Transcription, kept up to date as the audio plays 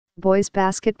Boys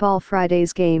Basketball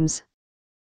Fridays Games.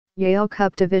 Yale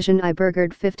Cup Division I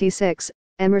Burgard 56,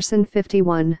 Emerson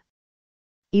 51.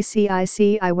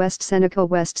 ECICI West Seneca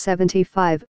West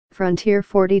 75, Frontier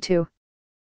 42.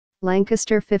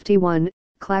 Lancaster 51,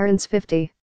 Clarence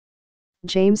 50.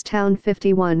 Jamestown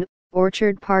 51,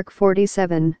 Orchard Park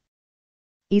 47.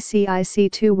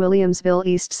 ECIC 2 Williamsville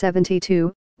East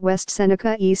 72, West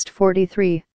Seneca East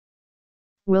 43.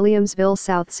 Williamsville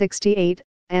South 68,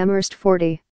 Amherst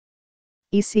 40.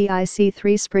 ECIC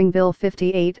 3 Springville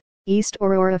 58, East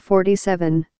Aurora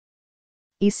 47.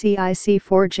 ECIC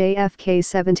 4 JFK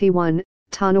 71,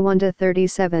 Tonawanda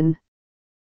 37.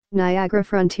 Niagara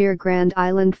Frontier Grand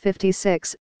Island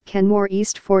 56, Kenmore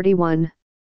East 41.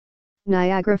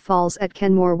 Niagara Falls at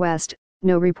Kenmore West,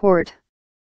 no report.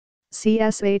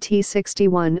 CSAT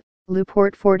 61,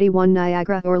 Newport 41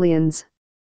 Niagara Orleans.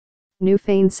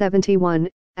 Newfane 71,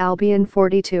 Albion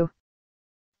 42.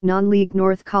 Non-League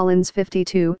North Collins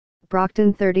 52,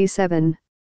 Brockton 37.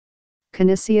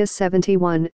 Canisius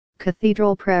 71,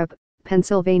 Cathedral Prep,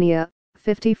 Pennsylvania,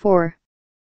 54.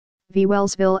 V.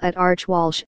 Wellsville at Arch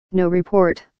Walsh, no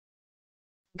report.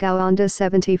 Gowanda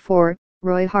 74,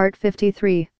 Roy Hart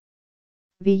 53.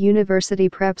 V. University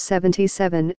Prep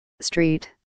 77,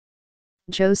 Street.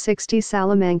 Joe 60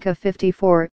 Salamanca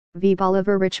 54, V.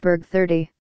 Bolivar Richburg 30.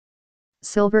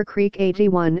 Silver Creek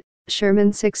 81,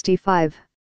 Sherman 65.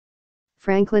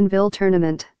 Franklinville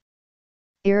Tournament.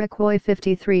 Iroquois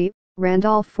 53,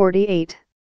 Randolph 48.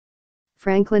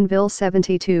 Franklinville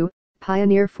 72,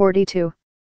 Pioneer 42.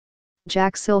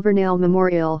 Jack Silvernail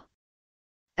Memorial.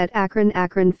 At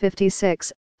Akron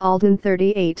 56, Alden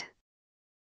 38.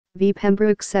 V.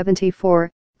 Pembroke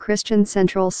 74, Christian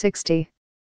Central 60.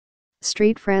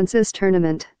 Street Francis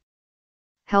Tournament.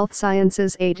 Health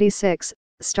Sciences 86,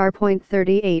 Starpoint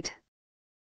 38.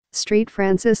 Street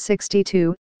Francis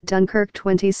 62, Dunkirk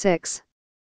 26.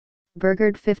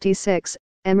 Burgard 56,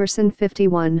 Emerson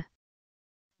 51.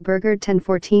 Burgard 10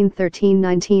 14 13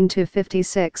 19 to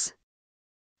 56.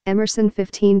 Emerson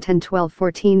 15 10 12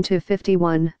 14 to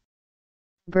 51.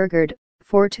 Burgard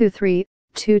 4 2 3,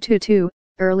 2 2 2,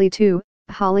 Early 2,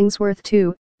 Hollingsworth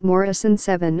 2, Morrison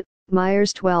 7,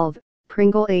 Myers 12,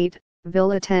 Pringle 8,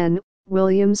 Villa 10,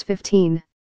 Williams 15.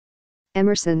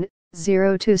 Emerson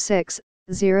 0 2 6,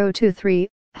 0 2 3,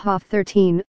 Hoff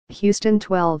 13, Houston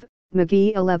 12,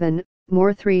 McGee 11,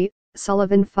 Moore 3,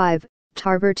 Sullivan 5,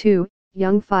 Tarver 2,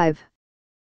 Young 5.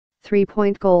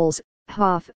 3-point goals,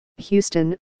 Hoff,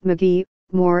 Houston, McGee,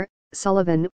 Moore,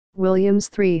 Sullivan, Williams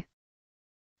 3.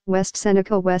 West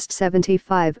Seneca West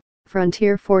 75,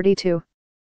 Frontier 42.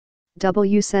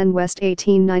 WSEN West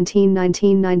 18 19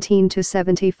 19 19 to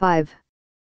 75.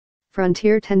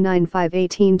 Frontier 10 9 5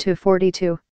 18 to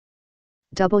 42.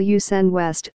 WSEN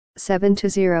West 7 to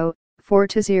 0, 4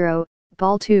 to 0,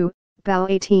 Ball 2, Bow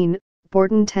 18,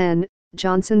 Borden 10,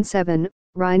 Johnson 7,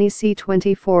 Riney C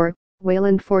 24,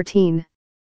 Wayland 14.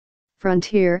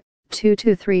 Frontier 2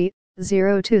 to 3,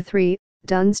 0 to 3,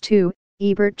 Duns 2,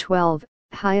 Ebert 12,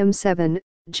 Hyam 7,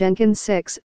 Jenkins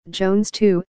 6, Jones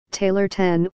 2, Taylor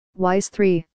 10, Weiss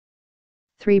 3.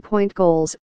 3-point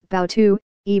goals, Bow 2,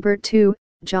 Ebert 2,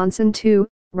 Johnson 2,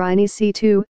 Riney C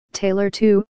 2, Taylor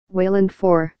 2, Wayland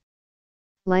 4.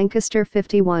 Lancaster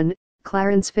 51,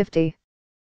 Clarence 50.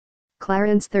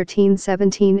 Clarence 13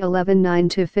 17 11 9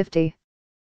 to 50.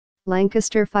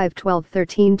 Lancaster 5 12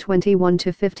 13 21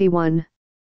 to 51.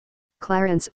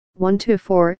 Clarence 1 to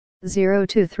 4, 0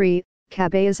 to 3,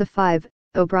 Cabeza 5,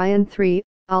 O'Brien 3,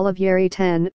 Olivieri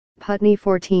 10, Putney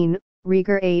 14,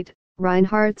 Rieger 8,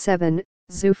 Reinhardt 7,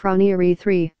 Zufranieri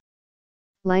 3.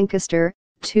 Lancaster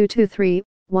 2 to 3,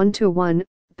 1 to 1,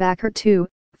 Backer 2,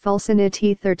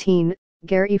 Fulsanity 13,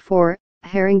 Gary 4,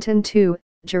 Harrington 2,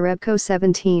 Jarebko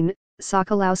 17,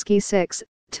 Sokolowski 6,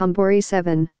 Tumbori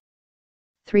 7.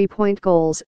 3-point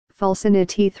goals,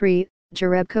 Fulsanity 3,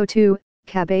 Jarebko 2,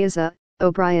 Cabeza,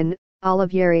 O'Brien,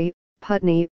 Olivieri,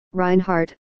 Putney,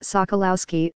 Reinhardt,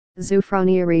 Sokolowski,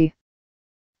 Zufranieri.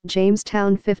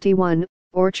 Jamestown 51,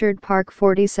 Orchard Park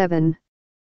 47.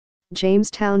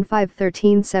 Jamestown 5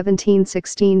 13 17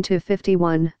 16 to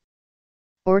 51.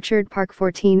 Orchard Park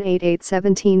 14 8 8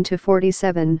 17 to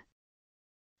 47.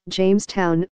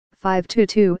 Jamestown 5 2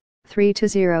 2, 3 to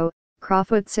 0,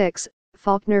 Crawford 6,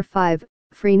 Faulkner 5,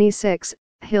 Freeney 6,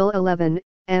 Hill 11,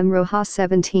 M. Rojas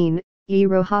 17, E.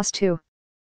 Rojas 2.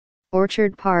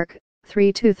 Orchard Park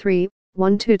 3 2 3,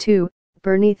 1 2 2,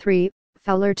 Burney 3,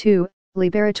 Fowler 2,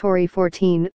 Liberatory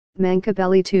 14,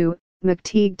 Mancabelli 2,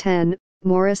 McTeague 10,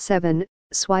 Morris 7,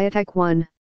 Swiatek 1.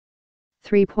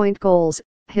 3-point goals,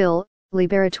 Hill,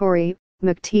 Liberatory,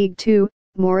 McTeague 2,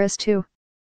 Morris 2.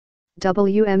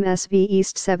 WMSV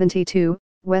East 72,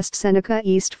 West Seneca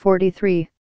East 43.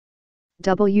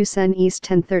 W Sen East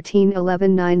 10 13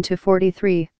 11 9 to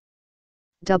 43.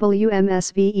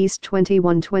 WMSV East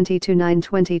 21 22 9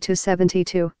 22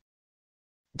 72.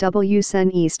 W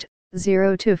Sen East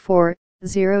 0 to 4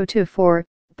 0 to 4,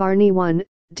 Barney 1,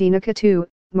 Dinica 2,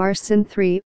 Marson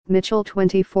 3, Mitchell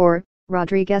 24,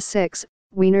 Rodriguez 6,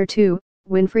 Wiener 2,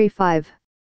 Winfrey 5.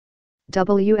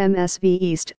 WMSV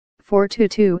East 4 to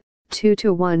 2 2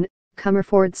 to 1,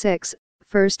 Comerford 6,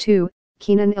 Furs 2,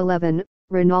 Keenan 11,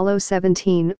 Rinaldo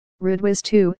 17, Rudwiz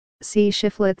 2, C.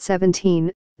 Shiflett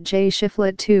 17, J.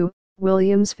 Shiflett 2,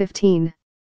 Williams 15.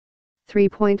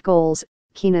 3-point goals,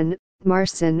 Keenan,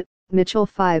 Marson, Mitchell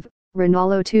 5,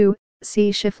 Rinaldo 2,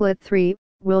 C. Shiflett 3,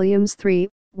 Williams 3,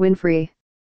 Winfrey.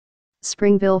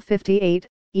 Springville 58,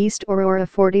 East Aurora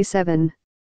 47.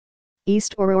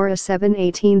 East Aurora 7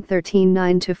 18 13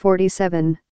 9 to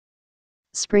 47.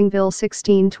 Springville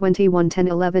 16 21 10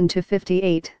 11 to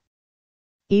 58.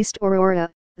 East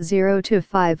Aurora 0 to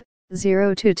 5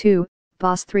 0 to 2,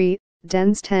 Boss 3,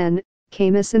 Dens 10,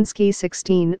 Kamisinski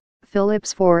 16,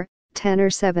 Phillips 4, Tanner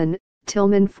 7,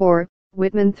 Tillman 4,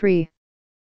 Whitman 3.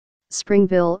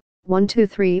 Springville 1 to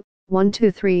 3 1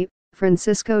 to 3,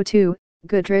 Francisco 2,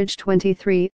 Goodridge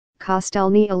 23,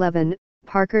 Kostelny 11,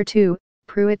 Parker 2,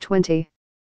 Pruitt 20.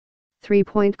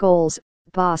 3-point goals,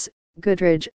 Boss,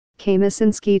 Goodridge,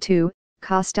 Kamisinski 2,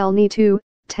 Kostelny 2,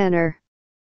 Tanner.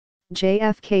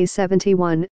 JFK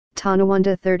 71,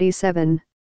 Tonawanda 37.